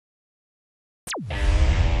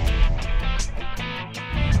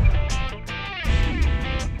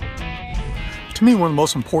To me, one of the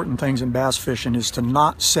most important things in bass fishing is to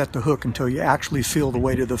not set the hook until you actually feel the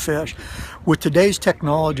weight of the fish. With today's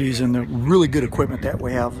technologies and the really good equipment that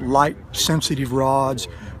we have, light sensitive rods,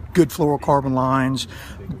 good fluorocarbon lines,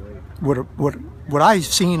 what I've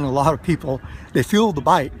seen in a lot of people, they feel the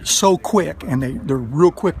bite so quick and they're real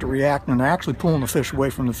quick to react, and they're actually pulling the fish away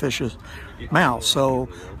from the fish's mouth. So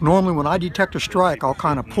normally when I detect a strike, I'll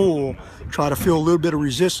kind of pull, try to feel a little bit of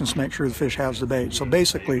resistance, make sure the fish has the bait. So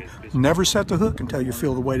basically, never set the hook until you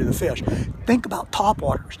feel the weight of the fish. Think about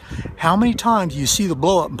topwaters. How many times do you see the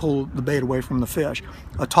blow up and pull the bait away from the fish?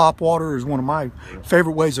 A topwater is one of my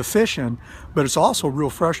favorite ways of fishing, but it's also real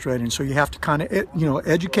frustrating. So you have to kind of,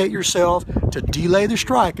 educate yourself to delay the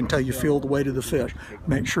strike until you feel the weight of the fish.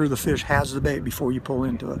 Make sure the fish has the bait before you pull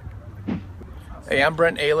into it. Hey, I'm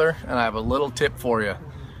Brent Ayler, and I have a little tip for you.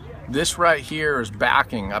 This right here is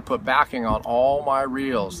backing. I put backing on all my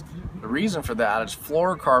reels. The reason for that is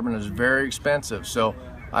fluorocarbon is very expensive, so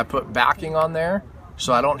I put backing on there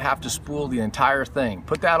so I don't have to spool the entire thing.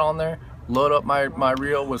 Put that on there, load up my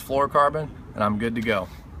reel with fluorocarbon, and I'm good to go.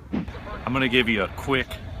 I'm going to give you a quick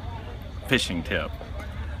fishing tip.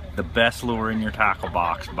 The best lure in your tackle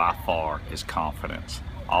box by far is confidence.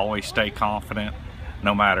 Always stay confident.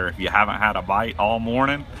 No matter if you haven't had a bite all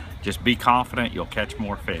morning, just be confident you'll catch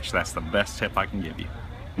more fish. That's the best tip I can give you.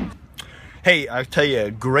 Hey, I'll tell you a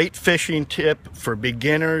great fishing tip for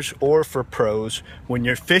beginners or for pros. When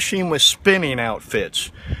you're fishing with spinning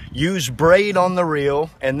outfits, use braid on the reel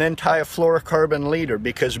and then tie a fluorocarbon leader,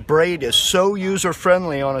 because braid is so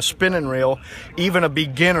user-friendly on a spinning reel, even a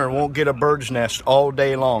beginner won't get a bird's nest all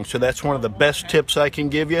day long. So that's one of the best tips I can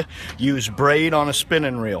give you. Use braid on a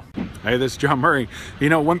spinning reel. Hey, this is John Murray. You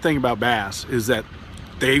know, one thing about bass is that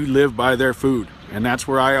they live by their food, and that's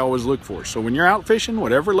where I always look for. So when you're out fishing,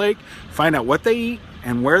 whatever lake, find out what they eat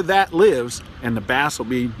and where that lives, and the bass will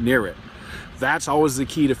be near it. That's always the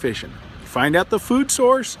key to fishing. Find out the food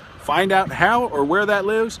source, find out how or where that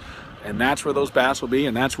lives, and that's where those bass will be,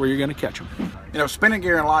 and that's where you're gonna catch them. You know, spinning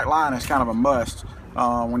gear and light line is kind of a must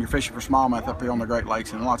when you're fishing for smallmouth up here on the Great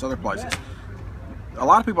Lakes and lots of other places. A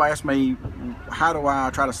lot of people ask me, how do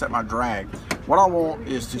I try to set my drag? What I want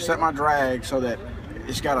is to set my drag so that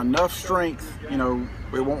it's got enough strength, it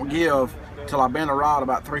won't give till I bend the rod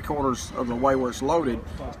about 3/4 of the way where it's loaded.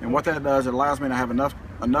 And what that does, it allows me to have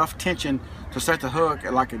enough tension to set the hook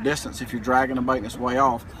at like a distance if you're dragging the bait and it's way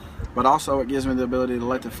off. But also it gives me the ability to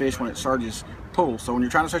let the fish, when it surges, pull. So when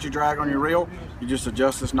you're trying to set your drag on your reel, you just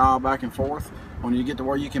adjust this knob back and forth. When you get to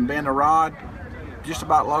where you can bend the rod just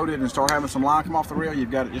about loaded and start having some line come off the reel,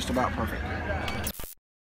 you've got it just about perfect.